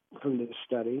from this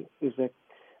study is that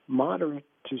moderate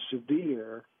to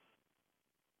severe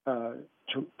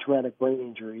traumatic brain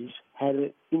injuries had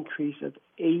an increase of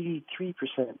 83%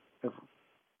 of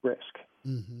risk.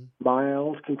 Mm-hmm.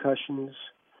 Mild concussions,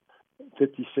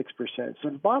 56%. So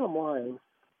the bottom line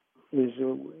is,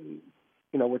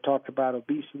 we're talking about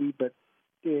obesity, but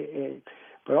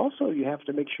also you have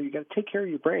to make sure you got to take care of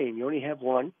your brain. You only have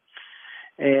one.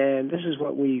 And this is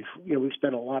what we've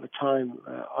spent a lot of time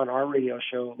on our radio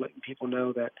show letting people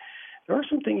know that there are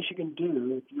some things you can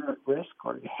do if you're at risk,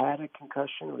 or you had a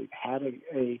concussion, or you've had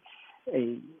a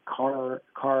car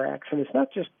accident. It's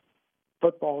not just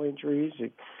football injuries.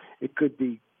 It could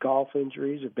be golf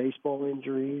injuries or baseball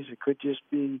injuries. It could just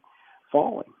be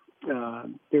falling.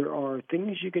 There are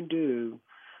things you can do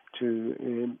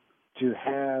to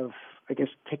have,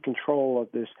 take control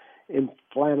of this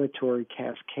inflammatory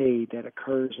cascade that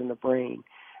occurs in the brain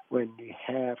when you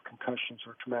have concussions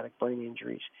or traumatic brain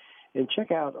injuries. And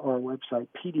check out our website,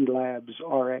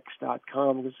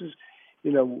 pdlabsrx.com. This is,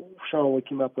 Sean, we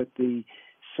came up with the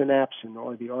Synapsin,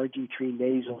 or the RG3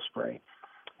 nasal spray,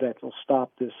 that will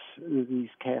stop these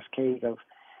cascade of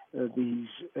these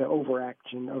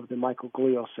overaction of the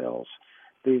microglial cells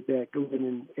that go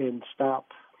in and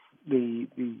stop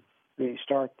they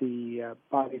start the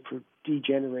body for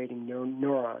degenerating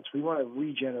neurons. We want to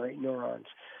regenerate neurons.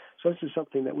 So this is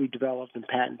something that we developed and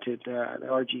patented, the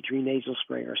RG3 nasal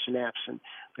spray, or Synapsin.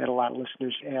 We had a lot of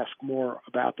listeners ask more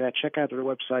about that. Check out their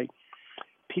website,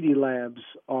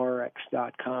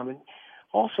 pdlabsrx.com. And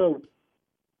also,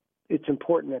 it's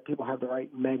important that people have the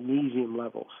right magnesium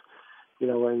levels.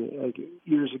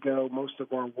 Years ago, most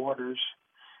of our waters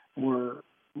were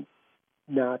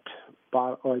not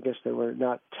they were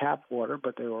not tap water,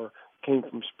 but came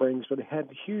from springs, but it had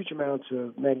huge amounts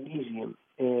of magnesium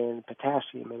and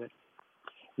potassium in it.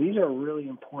 These are really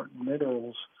important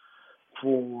minerals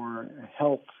for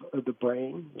health of the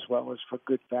brain as well as for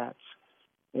good fats.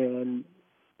 And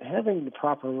having the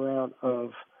proper amount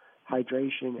of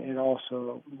hydration and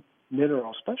also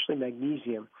minerals, especially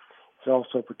magnesium, to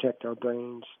also protect our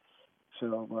brains.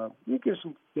 So we give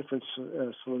some different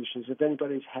solutions. If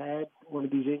anybody's had one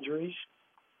of these injuries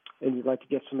and you'd like to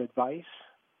get some advice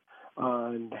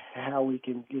on how we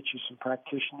can get you some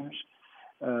practitioners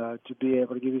to be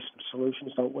able to give you some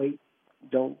solutions, don't wait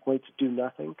to do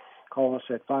nothing. Call us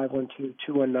at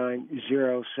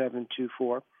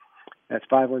 512-219-0724. That's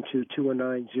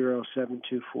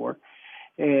 512-219-0724.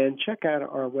 And check out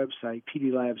our website,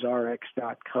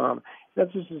 pdlabsrx.com.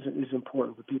 This is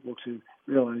important for people to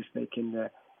realize they can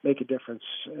make a difference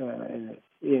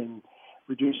in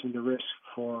reducing the risk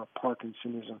for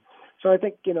Parkinsonism. So I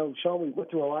think, Sean, we went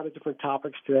through a lot of different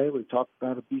topics today. We talked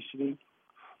about obesity.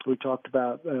 We talked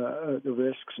about the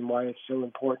risks and why it's so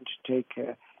important to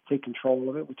take control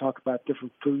of it. We talked about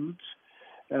different foods,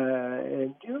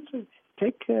 and to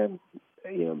take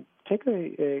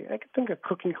I think a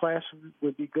cooking class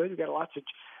would be good. We've got lots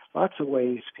of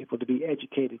ways for people to be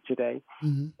educated today,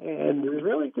 mm-hmm. and there's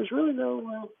really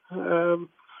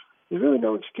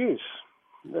no excuse.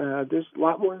 There's a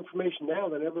lot more information now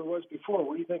than ever was before.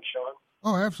 What do you think, Sean?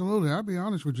 Oh, absolutely. I'll be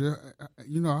honest with you.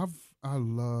 I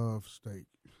love steak.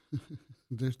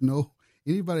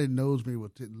 Anybody that knows me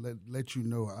will let you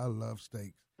know I love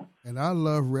steaks, and I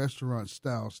love restaurant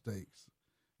style steaks.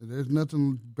 There's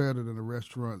nothing better than a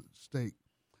restaurant steak.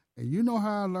 And you know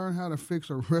how I learned how to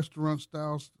fix a restaurant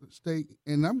style steak?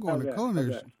 And I'm going to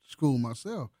culinary school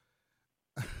myself.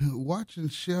 Watching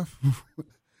Chef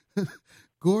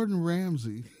Gordon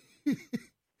Ramsay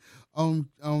on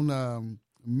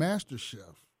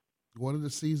MasterChef, one of the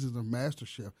seasons of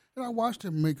MasterChef, and I watched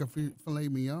him make a filet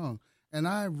mignon, and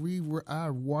I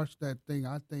watched that thing,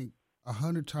 I think,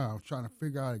 100 times trying to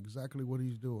figure out exactly what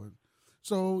he's doing.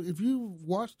 So if you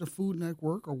watch the Food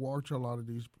Network or watch a lot of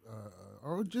these,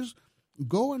 or just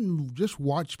go and just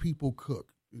watch people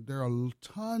cook. There are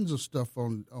tons of stuff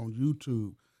on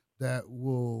YouTube that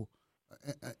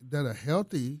are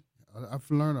healthy. I've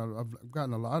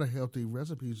gotten a lot of healthy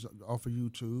recipes off of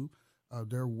YouTube.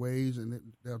 There are ways, and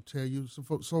they'll tell you.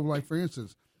 So like for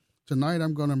instance, tonight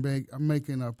I'm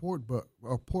making a pork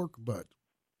butt.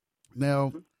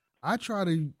 Now,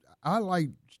 I like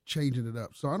changing it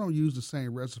up, so I don't use the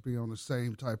same recipe on the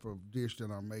same type of dish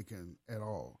that I'm making at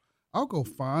all. I'll go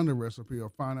find a recipe or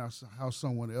find out how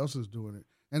someone else is doing it,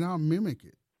 and I'll mimic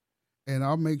it. And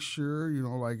I'll make sure,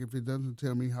 like if it doesn't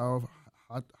tell me how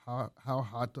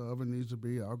hot the oven needs to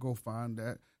be, I'll go find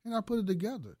that, and I put it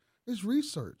together. It's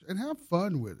research, and have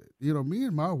fun with it. Me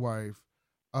and my wife,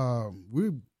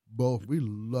 we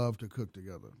love to cook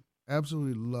together.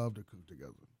 Absolutely love to cook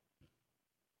together.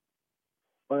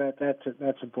 Well,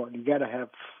 that's important. You got to have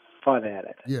fun at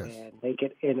it, yes, and make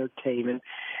it entertainment.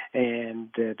 And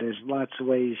there's lots of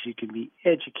ways you can be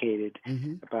educated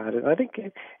about it. I think,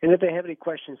 and if they have any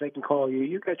questions, they can call you.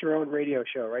 You got your own radio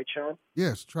show, right, Sean?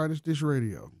 Yes, Try This Dish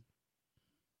Radio.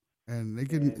 And they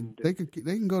can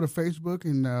go to Facebook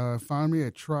and find me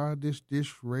at Try This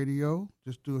Dish Radio.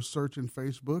 Just do a search in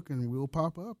Facebook, and we'll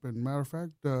pop up. And matter of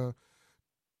fact,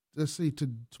 let's see,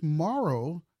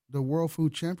 tomorrow the World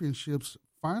Food Championships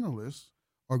finalists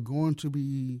are going to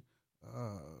be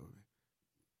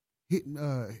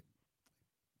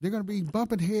they're going to be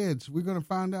bumping heads. We're going to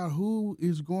find out who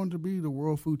is going to be the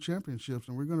World Food Championships,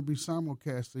 and we're going to be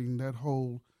simulcasting that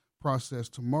whole process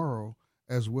tomorrow,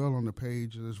 as well on the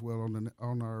page and as well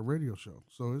on our radio show.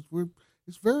 So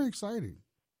it's very exciting.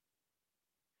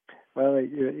 Well,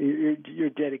 you're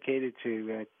dedicated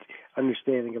to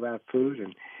understanding about food,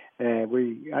 and I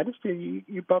understand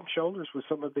you bump shoulders with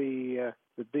some of the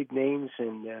big names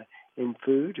in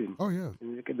food, and oh yeah,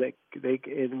 and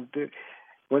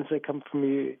once they come from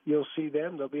you, you'll see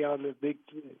them. They'll be on the big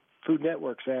food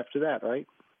networks after that, right?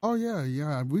 Oh yeah.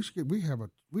 We have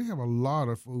a lot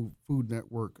of Food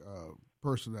Network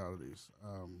personalities.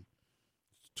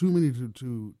 Too many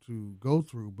to go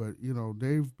through, but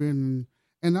they've been,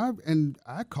 and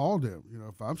I call them.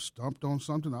 If I'm stumped on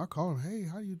something, I call them. Hey,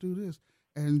 how do you do this?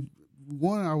 And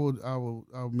one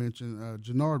I'll mention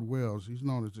Jannard Wells. He's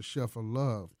known as the Chef of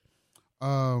Love.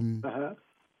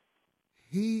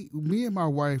 Me and my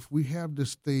wife, we have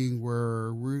this thing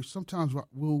where we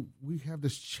have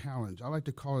this challenge. I like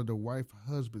to call it the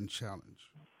wife-husband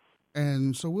challenge.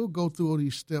 And so we'll go through all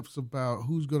these steps about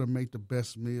who's going to make the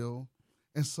best meal.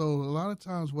 And so a lot of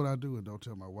times what I do, and don't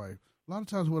tell my wife, a lot of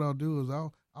times what I'll do is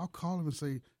I'll call him and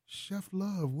say, Chef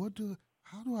Love,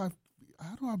 how do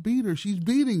I beat her? She's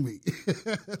beating me.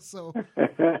 So,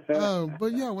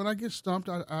 but yeah, when I get stumped,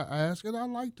 I ask, and I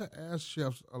like to ask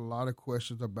chefs a lot of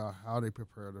questions about how they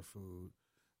prepare the food,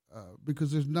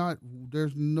 because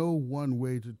there's no one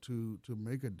way to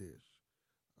make a dish.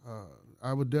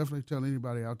 I would definitely tell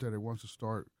anybody out there that wants to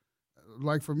start.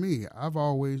 Like for me,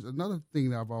 another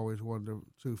thing that I've always wanted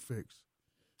to fix.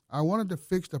 I wanted to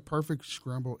fix the perfect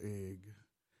scrambled egg,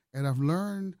 and I've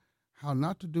learned how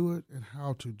not to do it and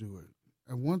how to do it.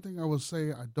 And one thing I would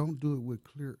say, I don't do it with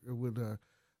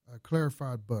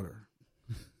clarified butter.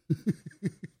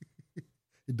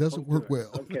 It doesn't work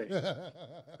well. Okay,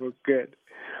 well, good.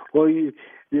 Well, you're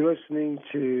listening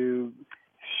to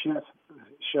Chef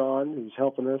Sean, who's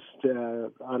helping us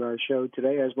on our show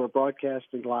today as we're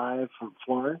broadcasting live from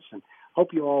Florence. And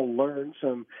hope you all learned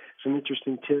some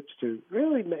interesting tips to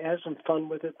really have some fun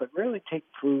with it, but really take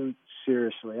food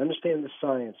seriously. Understand the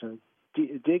science and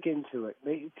dig into it.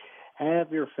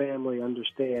 Have your family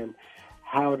understand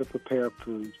how to prepare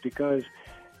foods, because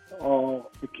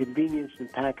all the convenience in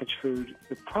packaged food,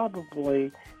 it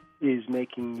probably is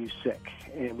making you sick.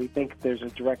 And we think there's a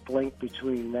direct link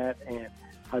between that and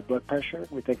high blood pressure.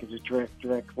 We think it's a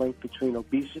direct link between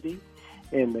obesity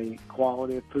and the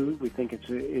quality of food. We think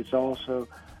it's also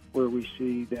where we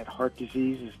see that heart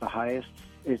disease is the highest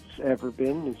it's ever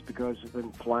been. It's because of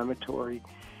inflammatory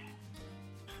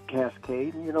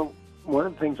cascade. One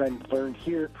of the things I learned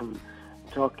here from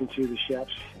talking to the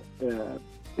chefs,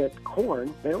 that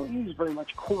corn, they don't use very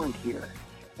much corn here.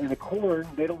 And the corn,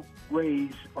 they don't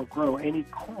raise or grow any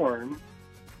corn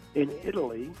in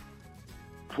Italy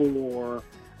for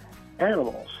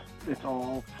animals. It's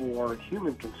all for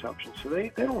human consumption. So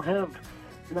they're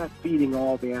not feeding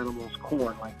all the animals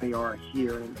corn like they are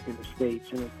here in the States.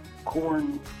 And if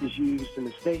corn is used in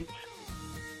the States,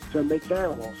 So it makes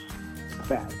animals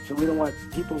fat. So we don't want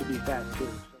people to be fat too.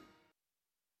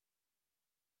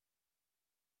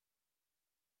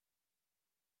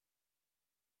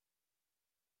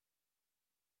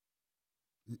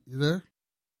 You there?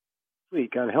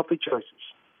 Week on Healthy Choices.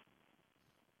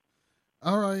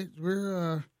 All right, we're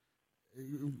a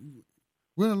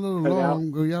little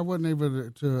long. I wasn't able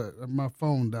to my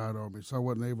phone died on me, so I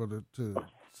wasn't able to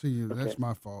see you. Okay. That's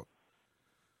my fault.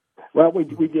 Well, we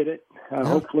did it.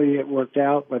 Hopefully it worked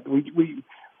out, but we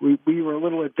were a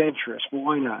little adventurous. Well,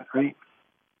 why not, right?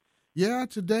 Yeah,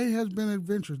 today has been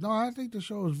adventurous. No, I think the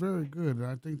show is very good.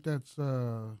 I think that's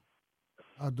the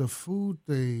food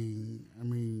thing. I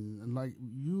mean, like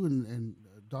you and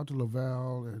Dr.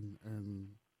 Laval and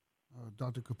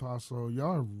Dr. Capasso,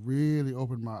 y'all really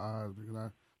opened my eyes.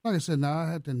 Because like I said, now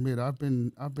I have to admit I've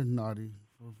been naughty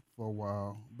for a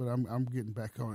while, but I'm getting back on it.